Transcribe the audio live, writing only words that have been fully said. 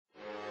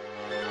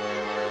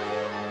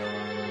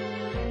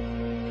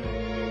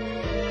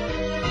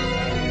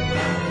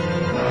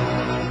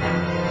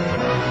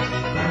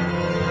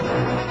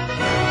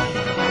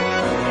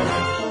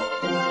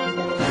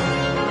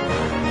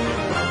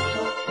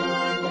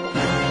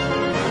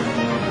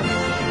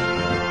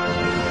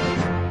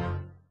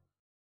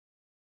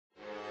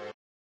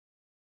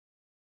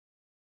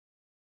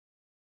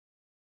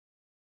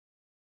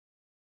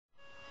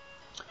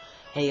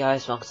Hey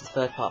guys, welcome to the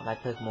third part of my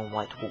Pokemon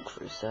White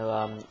walkthrough.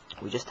 So,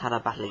 we just had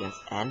our battle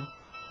against N,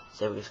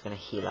 so we're just gonna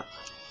heal up.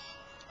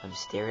 A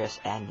mysterious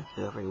N,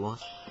 whoever he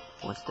was,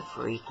 wants the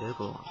free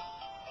Pokemon.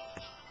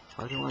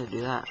 Why do you want to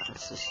do that?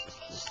 It's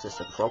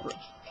just a problem.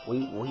 We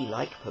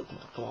like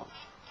Pokemon, come on.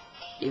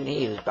 Even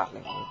he was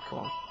battling me, come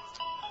on.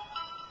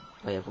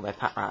 Oh yeah, I've got my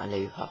Patrat and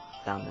Lou up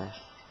down there.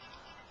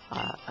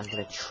 I'm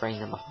gonna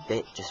train them up a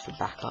bit just for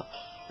backup,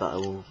 but I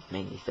will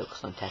mainly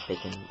focus on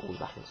Tepig in all the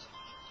battles.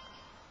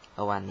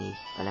 Oh, and the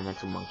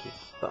elemental monkey,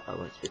 but I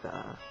won't speak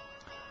about that.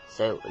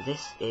 So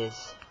this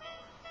is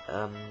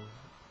I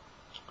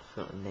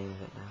forgot the name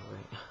of it now,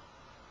 right?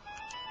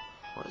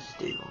 What does this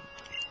dude want?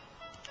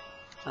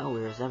 Oh, we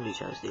resemble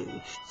each other,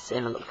 dude.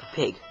 Saying I look like a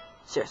pig.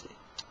 Seriously.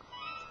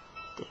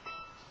 Dick.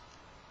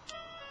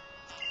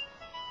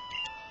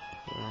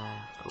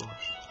 Yeah, of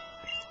course.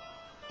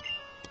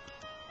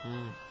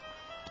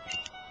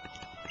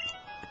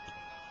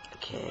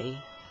 Okay.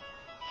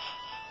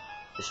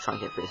 Just try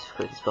and get through this as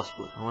quick as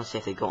possible. I want to see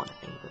if they got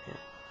anything, but yeah.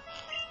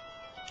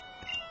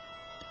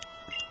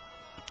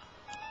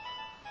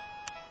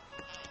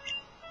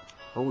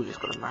 Oh, we just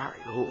got to marry.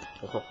 Oh.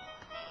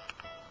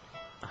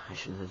 I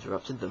shouldn't have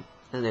interrupted them.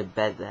 There's no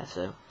bed there,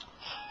 so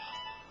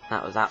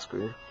that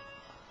screwed.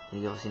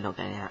 He's obviously not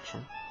getting any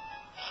action.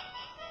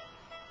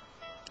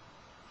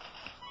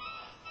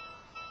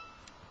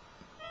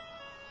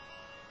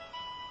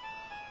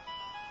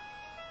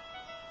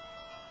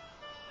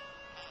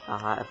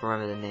 I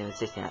remember the name of the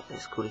city now.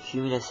 It's called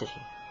Accumulator City.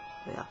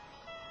 There we are.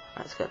 Right,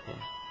 let's go up here.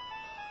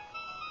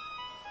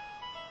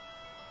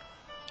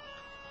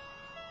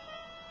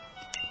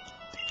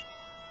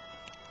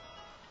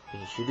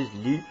 We should just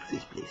loot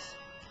this place.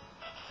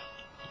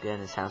 Go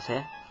in this house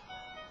here.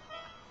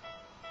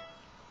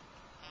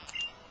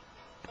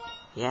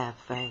 Yeah,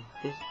 very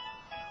good.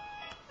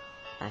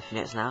 Anything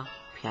else now?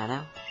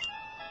 Piano.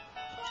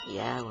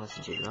 Yeah, I want to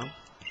listen to drum.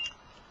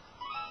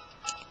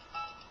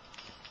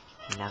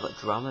 And now I've got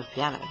drum and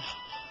piano.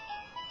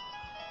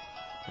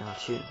 Now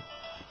tune.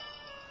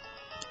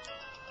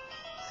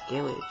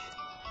 Skillage.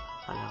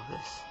 I love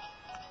this.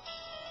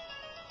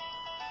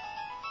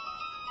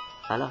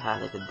 I love how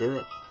they can do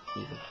it,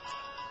 even.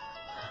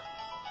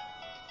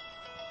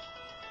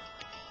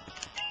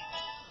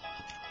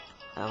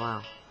 Oh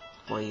wow.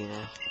 What do you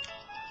know?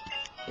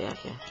 Yeah,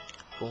 okay.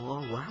 Oh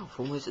wow,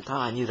 4 minutes at a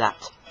time, I knew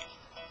that.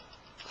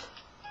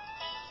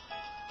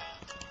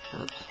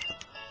 Oops.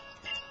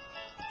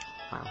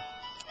 Wow.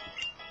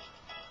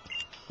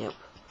 Yep.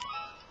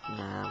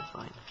 Nah, I'm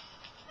fine.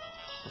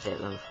 I say it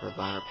for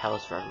buying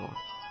repellers for everyone.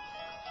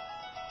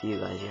 You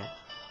guys, yeah.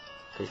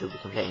 Because you'll be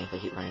complaining if I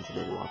keep running to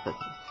the wild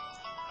Pokemon.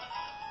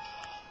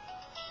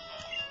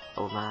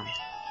 Old man.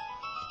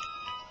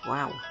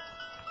 Wow.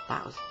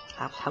 That was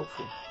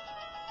helpful.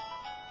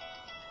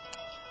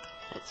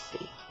 Let's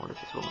see. What is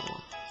this one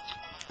want?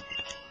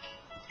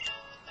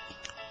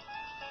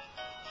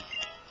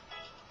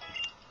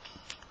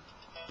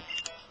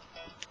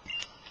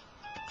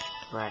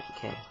 Right,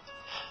 okay.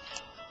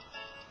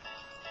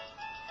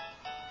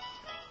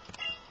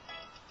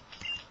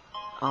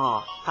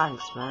 Oh,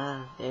 thanks,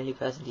 man. The only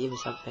person to give me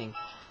something.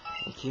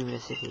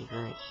 Accumulator City,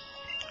 great.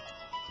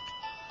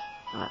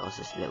 Alright, what's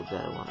this little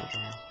girl want over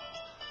here?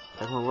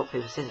 Pokemon rock,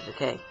 paper, scissors,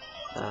 okay.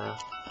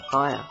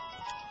 Fire.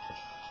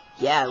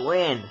 Yeah,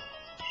 win!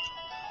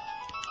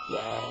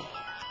 Yeah!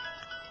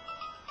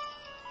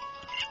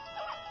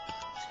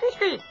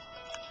 Screech!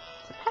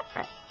 It's a pet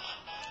rat.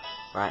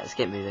 Right, let's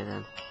get moving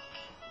then.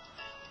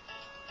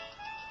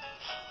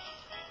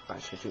 Right,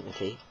 just gonna drink my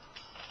tea.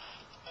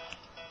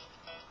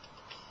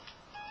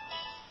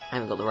 I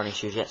haven't got the running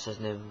shoes yet, so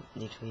there's no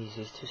need for me to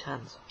use two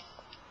hands.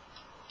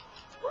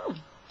 Woo!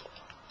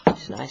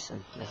 Which is nice,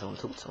 and unless I want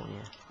to talk to someone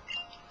here.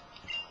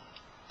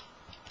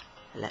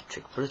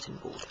 Electric bulletin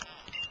board.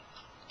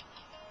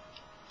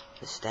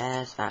 The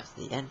stairs at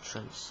the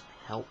entrance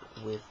help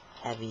with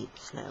heavy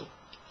snow.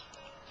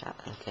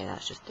 Okay,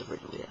 that's just the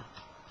riddle here.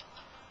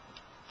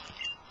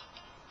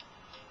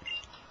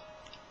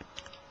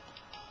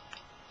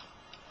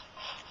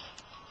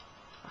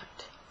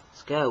 Right,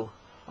 let's go.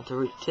 On to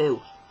Route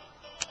 2.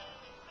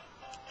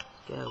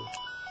 Let's go.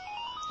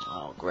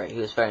 Oh, great,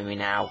 who's phoning me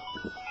now?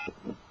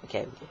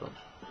 Okay, we're going.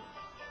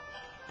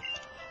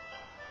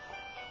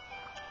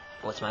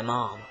 What's my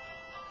mom?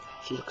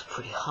 She looks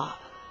pretty hot.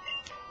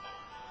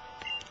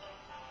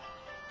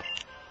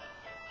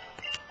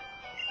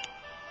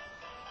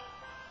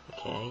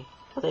 Okay.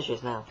 Oh, there she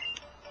is now.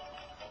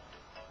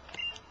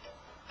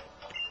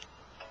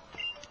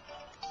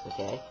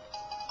 Okay.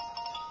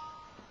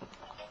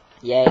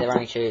 Yay, the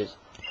running shoes.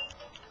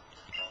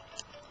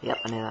 Yep,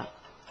 I knew that.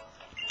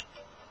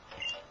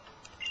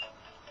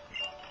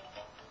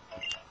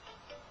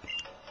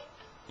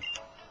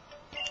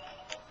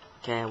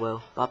 Okay,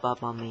 well, bye-bye,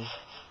 mommy.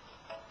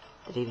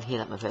 Did even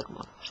heal up my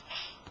Pokemon?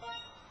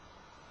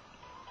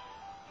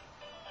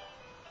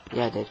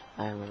 Yeah, I did.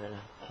 I remember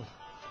now.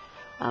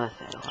 I'm a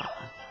fail.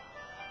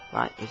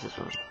 Right, here's this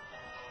one.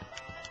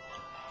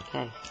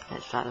 Okay,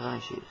 let's try the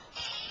running shoes.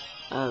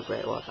 Oh,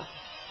 great, what the?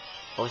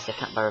 Obviously I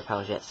can't borrow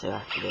powers yet, so I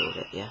have to deal with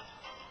it, yeah.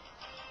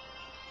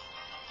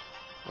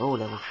 Oh,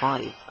 level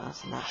 5.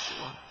 That's a nasty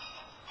one.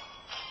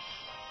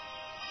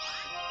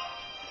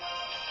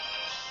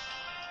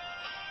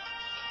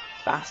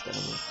 Fast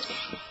enemy.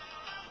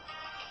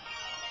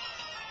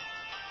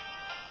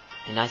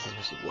 The nice is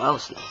supposed to be well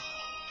slow.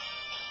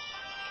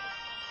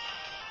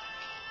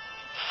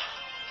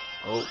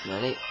 Oh,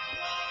 really?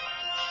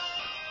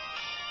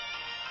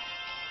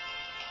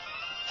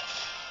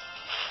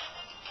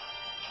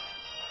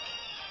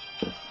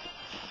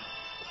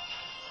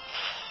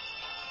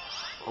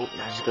 Oh,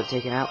 now just gotta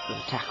take it out with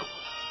a tackle.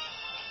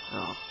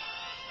 Oh.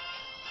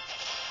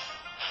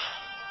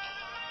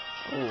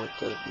 Oh, it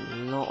took a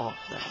lot off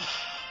there.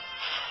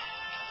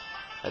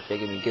 Hope they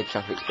give me a good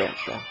chunk of experience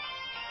there.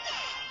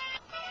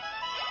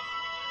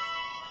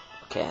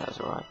 Okay, that was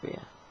alright, but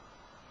yeah.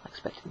 I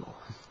expected more.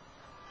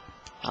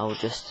 I'll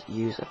just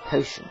use a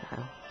potion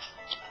now.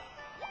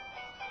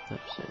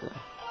 Oops, there.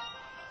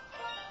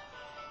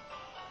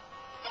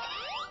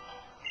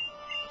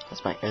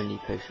 That's my only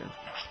potion.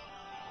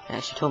 It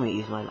actually told me to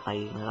use I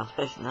used my last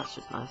potion, that's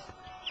just nice.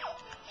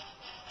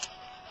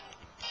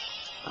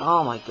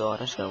 Oh my god,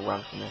 I'm just gonna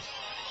run from this.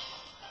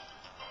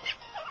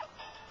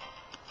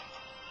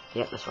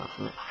 Yep, let's run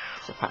from it.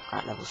 It's a pack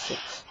rat level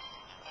 6.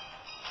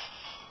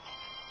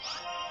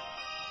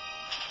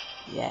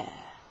 Yeah.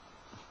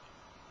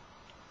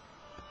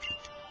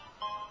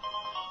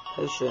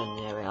 Potion,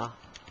 there we are.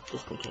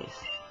 Just in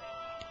case.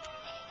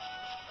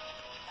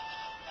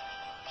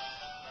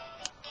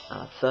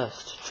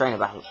 First trainer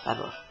battle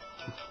ever.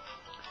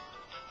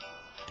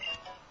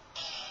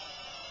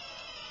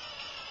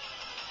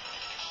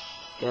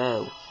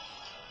 Go.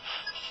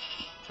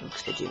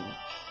 Thanks to June.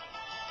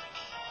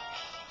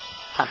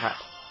 Pack rat.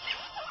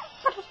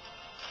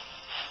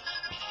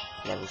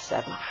 Level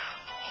 7.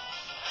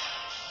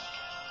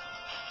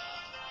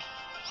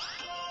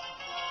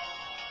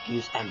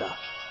 Use Ember.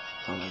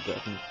 Oh my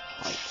god,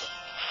 right.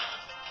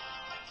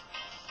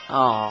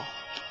 Oh.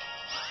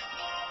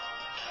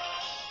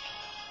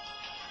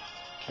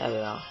 There we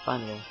are,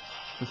 finally.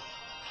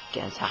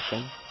 Get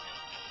attacking.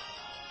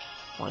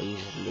 Want to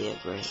use Leah,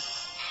 great.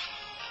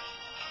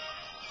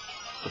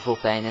 Before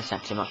playing this, I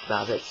actually mucked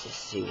about it just to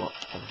see what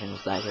everything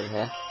was like over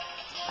here.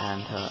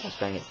 And I was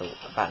playing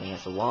battling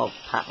against a wild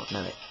pack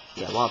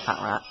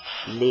rat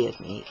leered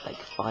me like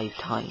 5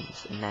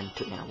 times and then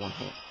took me out 1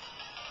 hit.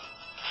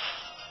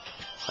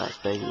 So I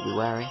suppose you'll be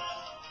wary.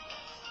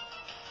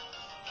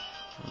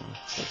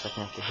 Looks like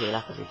I have to heal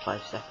up every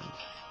 5 seconds.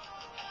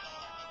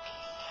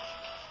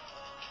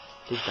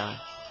 Please die.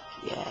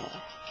 Yeah.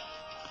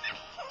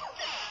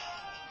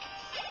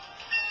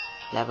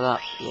 Level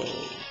up.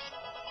 Yay.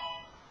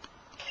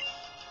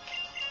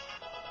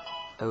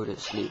 Odor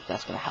sleep.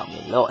 That's gonna help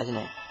me a lot, isn't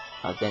it?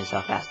 I've been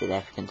sarcastic there,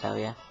 if you can tell,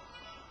 yeah.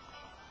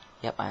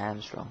 Yep, I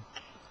am strong.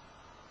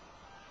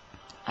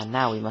 And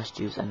now we must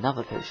use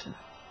another potion.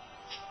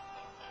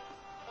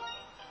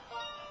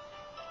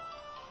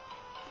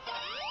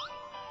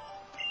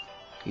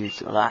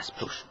 Use your last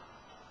potion.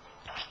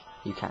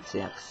 You can't see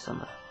that because it's on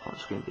the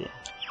screen, but yeah.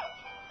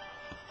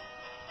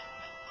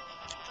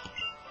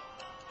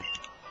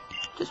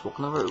 Just walk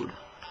on the road.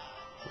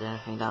 Is there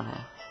anything down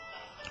here?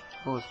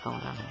 Oh, there's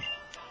someone down here.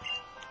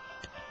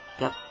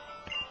 Yep.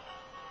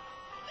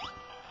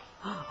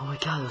 Oh my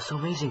god, that's so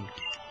amazing.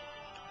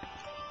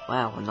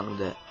 Wow, I'm not gonna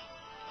do it.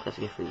 I have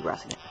to go through the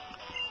grass again.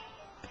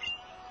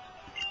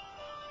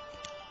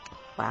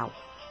 Wow.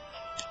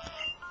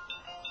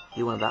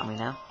 You wanna battle me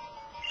now?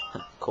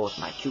 Of course,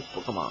 my cute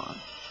Pokemon.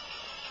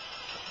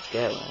 Let's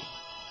go, man.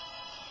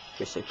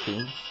 You're so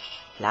keen.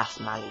 Last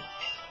Mally.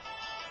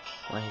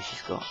 What has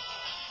she's got?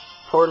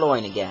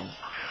 Purloin again.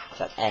 What's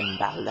that N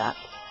battle that?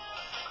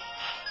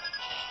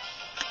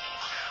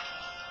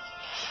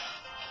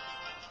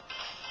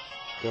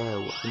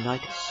 Go,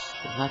 Ignitus.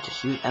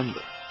 Ignitus, use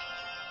Ember.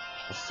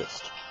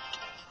 Assist.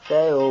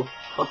 Fail.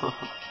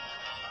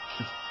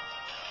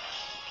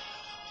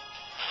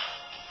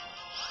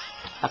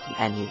 How can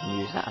N you can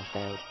use that and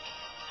failed?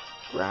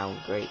 Growl,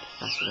 great.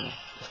 That's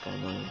just gonna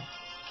annoy me.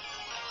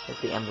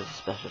 Hopefully Ember's a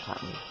special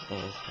attack move. There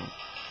it is, right?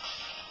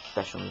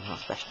 Special move, not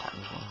special attack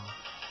move.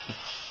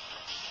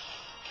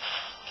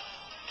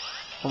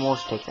 One more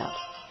to take that.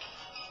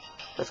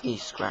 Let's get you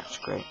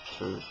Scratch, great.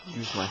 To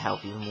use my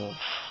health even more.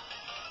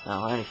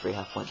 No, only 3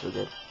 health points are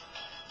good.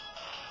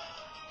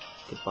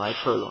 Goodbye,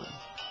 Purloin.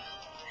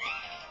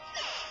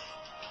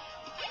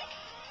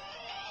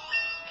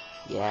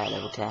 Yeah,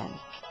 level 10.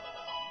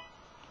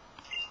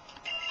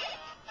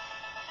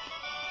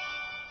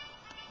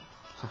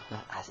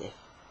 As if.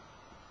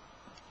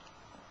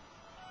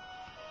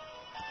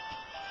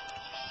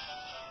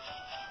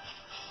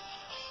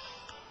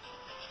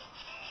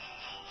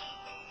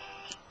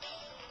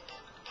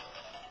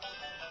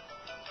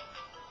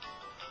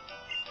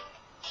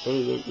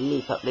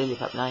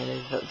 Lillipup, now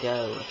Lillipup,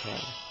 go. Okay,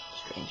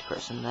 strange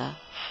person there.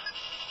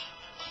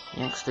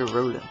 Next to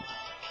Roland.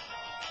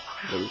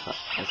 Lillipup.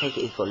 I take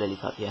it he's got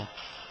Lillipup, yeah.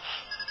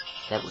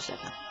 Level 7.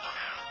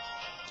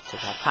 So we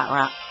have Pat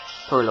Rat,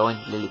 Purloin,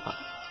 Lillipup.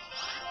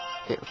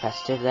 A bit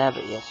repetitive there,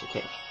 but yes,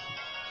 okay.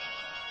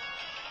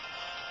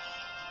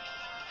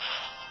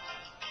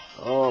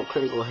 Oh,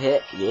 critical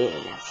hit,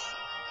 yes.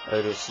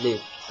 Odor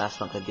Sleuth, that's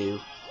not gonna do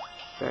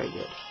very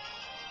good.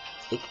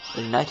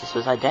 Ignitus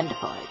was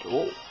identified.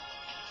 Oh,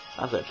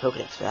 I've got a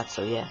Pokedex for that,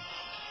 so yeah.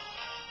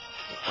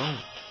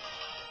 Oh.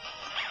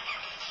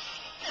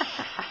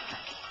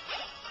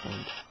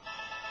 And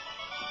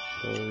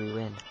here we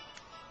win.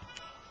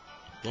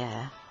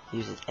 Yeah,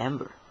 uses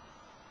Ember.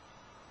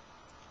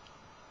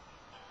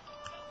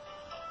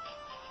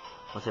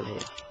 What's over here?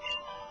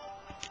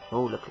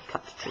 Oh, look, it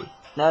cut the tree.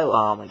 No,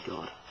 oh my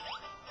god.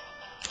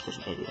 Such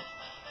an idiot.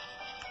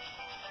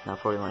 Now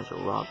probably might as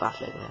well raw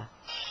battle over here.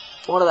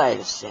 What did I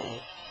just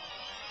say?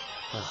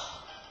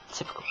 Ugh,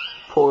 typical.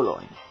 Poor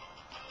loin.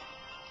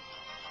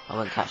 I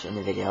won't catch it in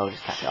the video, I'll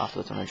just catch it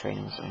afterwards when I'm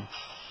training or something.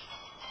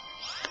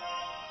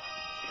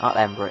 I'll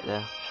Ember it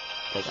though.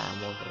 Take that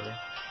in one probably.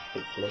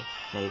 Hopefully.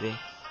 Maybe.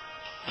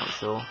 Not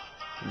sure.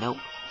 Nope.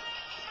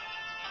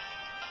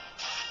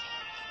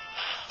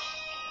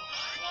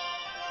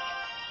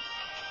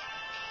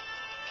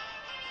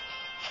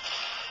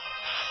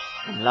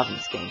 I'm loving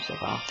this game so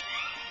far.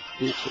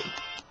 Beautiful.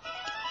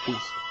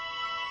 Beast.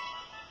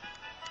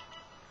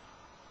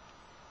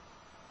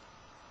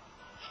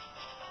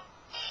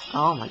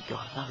 Oh my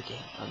god, another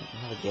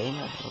game.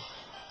 Another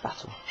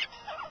battle.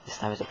 This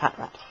time it's a Pat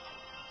Rat.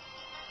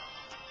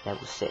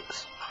 Level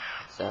 6.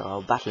 So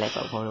I'll battle it,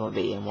 but I probably won't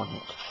beat it in one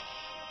hit.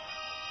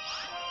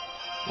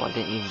 Well, I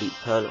didn't even beat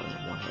Purloin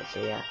in one hit,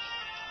 so yeah.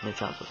 No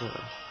chance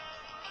whatsoever.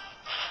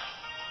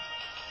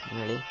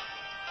 Really?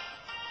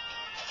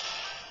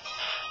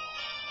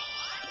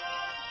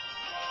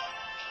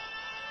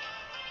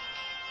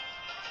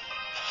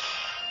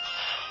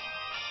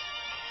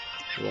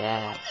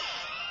 Yeah.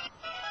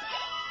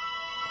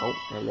 Oh,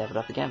 they leveled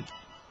up again.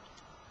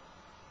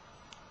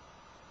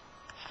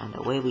 And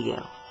away we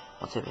go.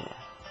 What's over here?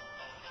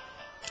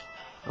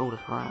 Oh,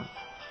 look around.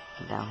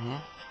 And down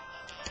here.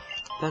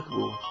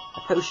 Pokeball. A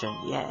potion.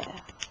 Yeah.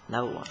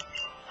 Another one.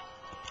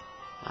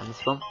 And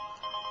this one.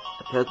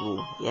 A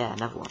Pokeball. Yeah,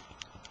 another one.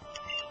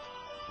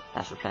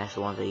 That's replenished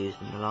the ones I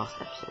used in the last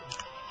episode.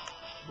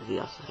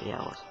 Yeah, it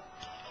was.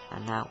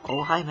 And now,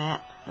 oh hi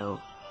Matt. No,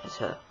 it's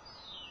her.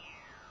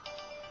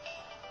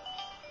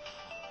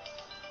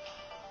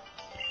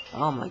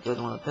 Oh my god,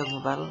 want a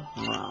Pokemon battle?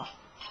 No.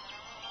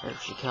 Here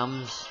she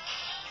comes.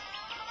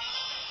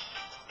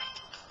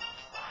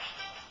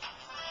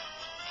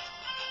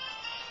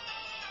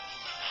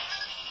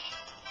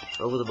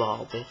 Over the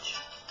ball, bitch.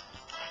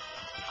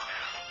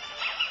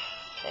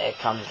 There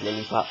comes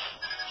Lillipup.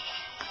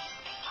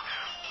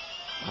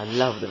 I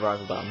love the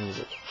rival battle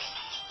music.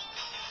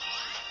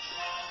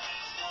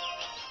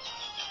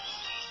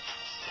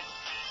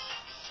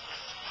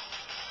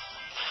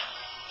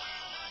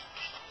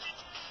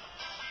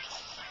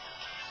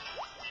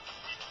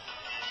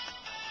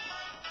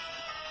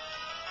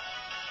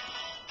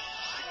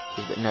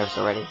 He's a bit nervous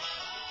already.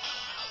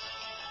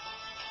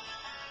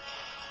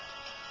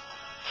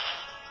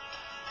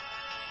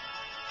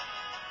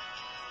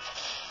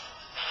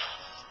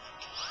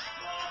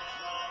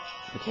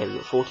 Okay, we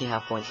got 14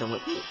 half points and we're...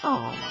 Oh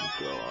my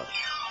god.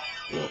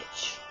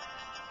 Bitch.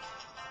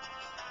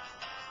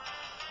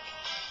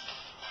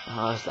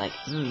 I was like,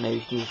 maybe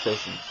she can use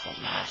potions.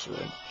 Like, nah, she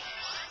won't.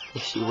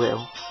 If she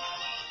will.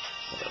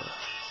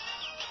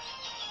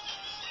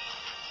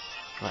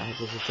 Right,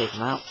 hopefully this will take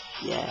him out.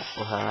 Yeah,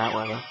 or her out,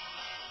 whatever.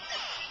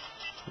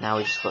 Now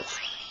we just got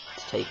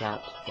to take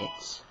out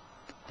its...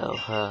 Oh,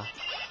 her...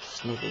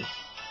 Snivy.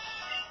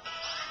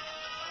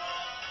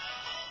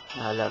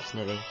 I love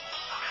Snivy.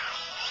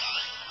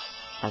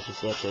 As you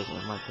see, I've taken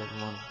my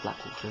Pokemon Black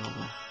Wolf on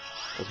there.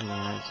 Taking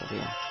my notes over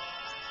here.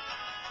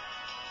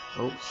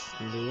 Oh,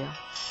 Sleer.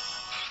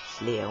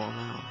 Sleer, what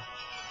now?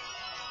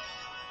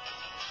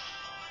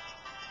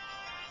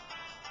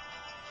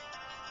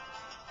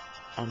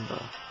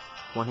 Ember.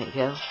 One hit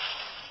kill.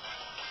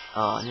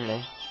 Oh,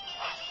 nearly.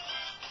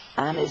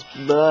 And it's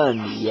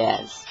burned,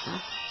 yes.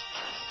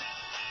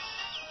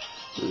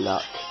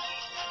 Luck.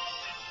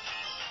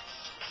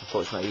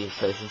 Unfortunately, I used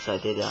potion, so I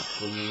did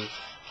actually use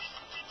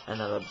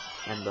another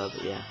Ember,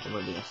 but yeah, it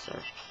won't be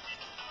necessary.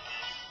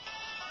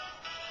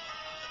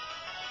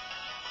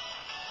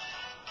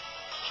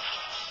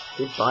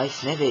 Goodbye,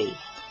 Snivy.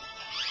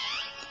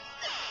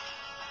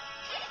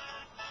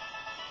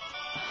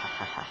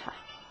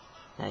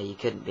 No, you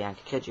couldn't,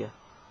 Bianca, could you?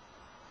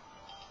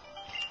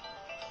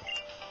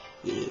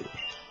 Yeah.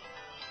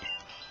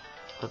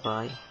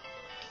 Bye-bye.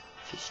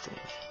 She's strange.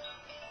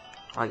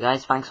 Alright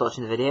guys, thanks for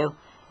watching the video.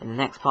 In the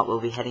next part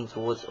we'll be heading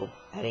towards, or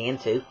heading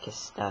into,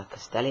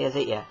 Castelia, is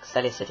it? Yeah,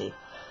 Castelia City.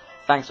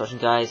 Thanks for watching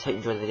guys, hope you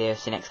enjoyed the video,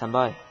 see you next time,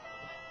 bye.